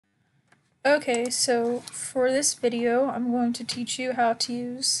Okay, so for this video, I'm going to teach you how to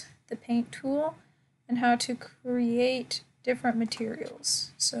use the paint tool and how to create different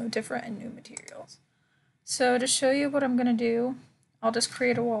materials. So different and new materials. So to show you what I'm going to do, I'll just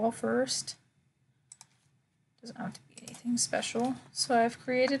create a wall first. Doesn't have to be anything special. So I've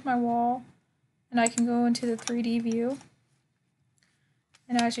created my wall and I can go into the 3D view.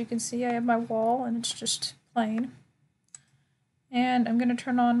 And as you can see, I have my wall and it's just plain. And I'm going to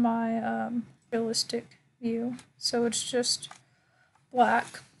turn on my realistic view, so it's just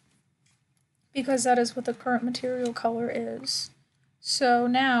black, because that is what the current material color is. So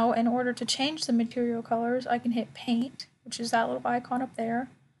now, in order to change the material colors, I can hit paint, which is that little icon up there,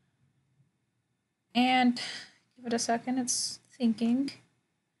 and give it a second, it's thinking,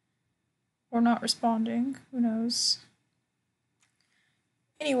 or not responding, who knows.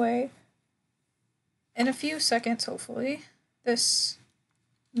 Anyway, in a few seconds, hopefully, this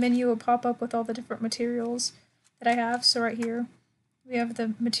menu will pop up with all the different materials that I have. So right here, we have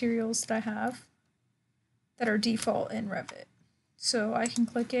the materials that I have that are default in Revit. So I can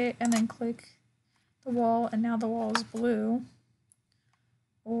click it and then click the wall, and now the wall is blue.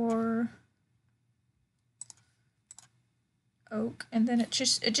 Or oak, and then it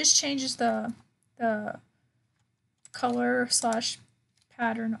just changes the color slash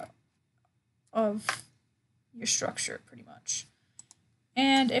pattern of your structure pretty much.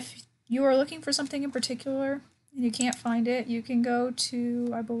 And if you are looking for something in particular and you can't find it, you can go to,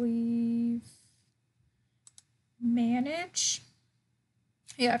 I believe, Manage.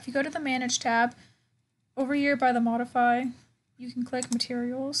 Yeah, if you go to the Manage tab, over here by the Modify, you can click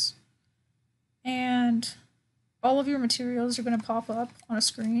Materials, and all of your materials are going to pop up on a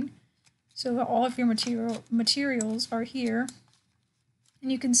screen. So all of your materials are here, and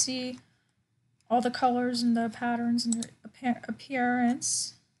you can see all the colors and the patterns and their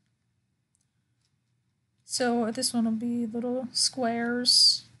appearance. So this one will be little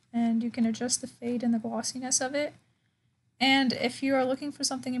squares, and you can adjust the fade and the glossiness of it. And if you are looking for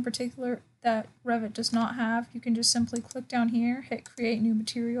something in particular that Revit does not have, you can just simply click down here, hit Create New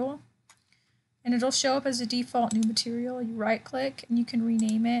Material, and it'll show up as a default new material. You right click and you can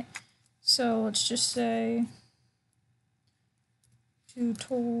rename it. So let's just say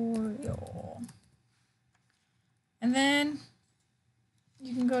tutorial. And then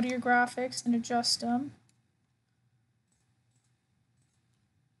you can go to your graphics and adjust them.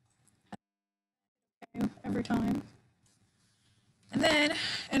 Every time. And then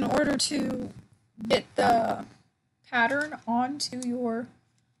in order to get the pattern onto your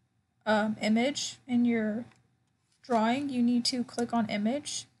image in your drawing, you need to click on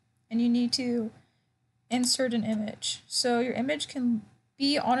image and you need to insert an image. So your image can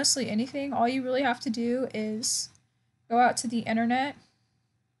be honestly anything. All you really have to do is go out to the internet,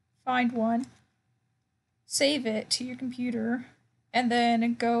 find one, save it to your computer, and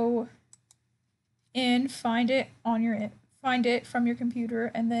then go in, find it from your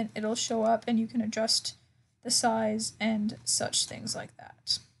computer, and then it'll show up and you can adjust the size and such things like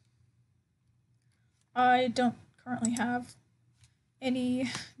that. I don't currently have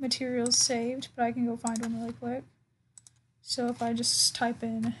any materials saved, but I can go find one really quick. So if I just type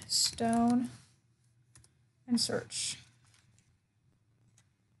in stone and search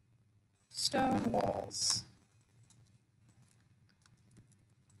stone walls.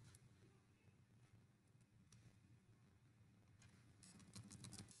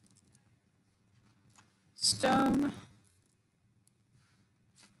 Stone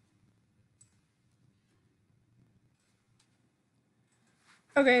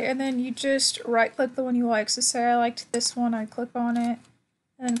Okay, and then you just right click the one you like. So say I liked this one, I click on it,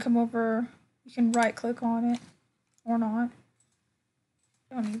 and then come over, you can right click on it, or not.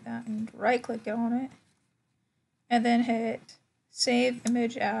 Don't need that, and right click on it, and then hit save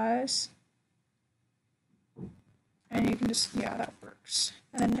image as, and you can just, yeah, that works.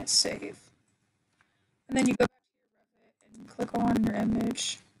 And then hit save. And then you go back to your Revit and click on your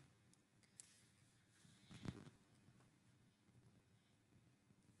image.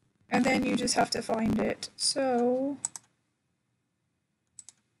 And then you just have to find it. So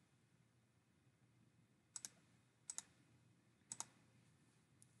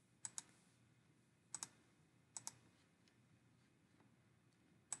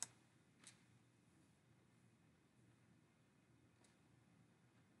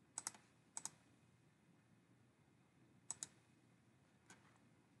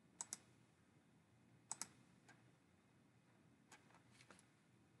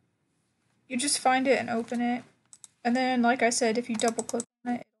you just find it and open it. And then, like I said, if you double click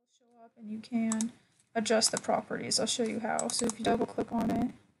on it, it'll show up and you can adjust the properties. I'll show you how. So if you double click on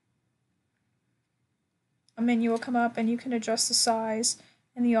it, a menu will come up and you can adjust the size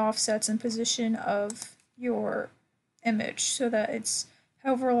and the offsets and position of your image so that it's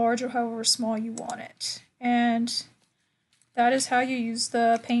however large or however small you want it. And that is how you use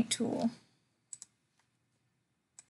the paint tool.